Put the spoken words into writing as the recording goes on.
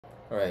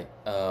Alright,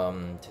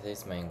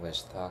 today's my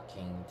English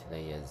talking.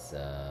 Today is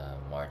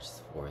March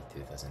 4th,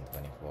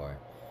 2024.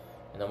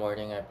 In the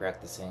morning, I'm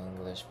practicing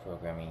English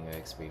programming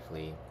UX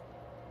briefly.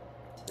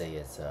 Today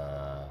is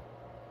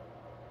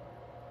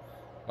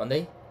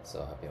Monday,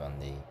 so happy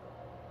Monday.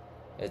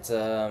 It's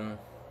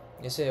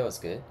yesterday was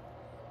good.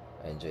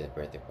 I enjoyed the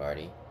birthday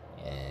party,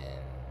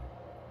 and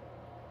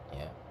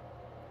yeah.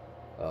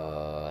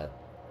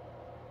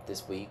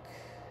 This week,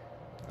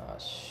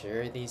 not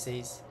sure these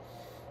days.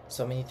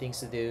 So many things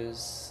to do,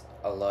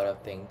 a lot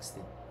of things to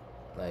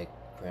like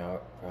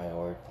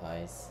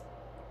prioritize.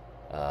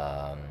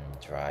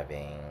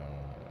 Driving,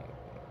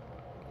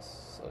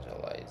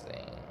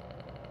 socializing,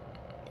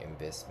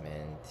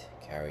 investment,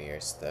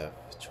 career stuff,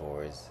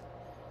 chores.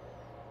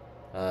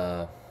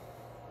 Uh,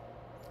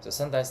 so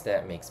sometimes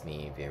that makes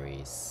me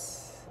very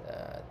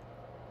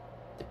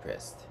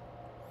depressed.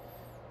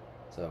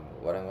 So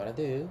what I'm gonna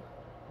do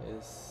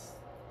is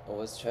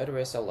always try to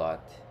rest a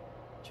lot,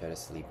 try to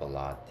sleep a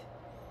lot,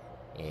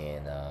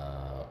 and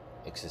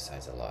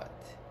exercise a lot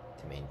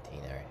to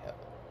maintain our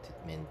health, to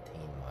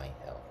maintain my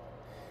health.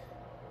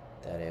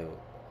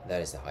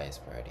 That is the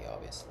highest priority,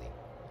 obviously.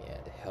 Yeah,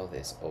 the health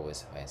is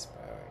always highest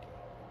priority.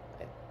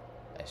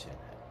 I shouldn't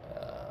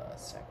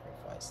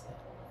sacrifice that.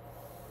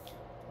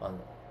 On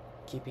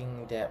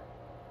keeping that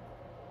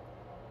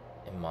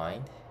in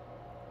mind,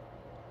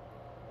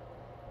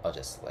 I'll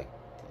just like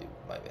to do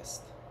my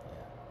best.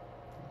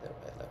 Yeah, little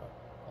by little,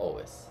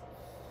 always.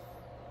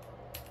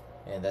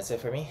 And that's it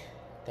for me.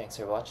 Thanks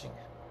for watching.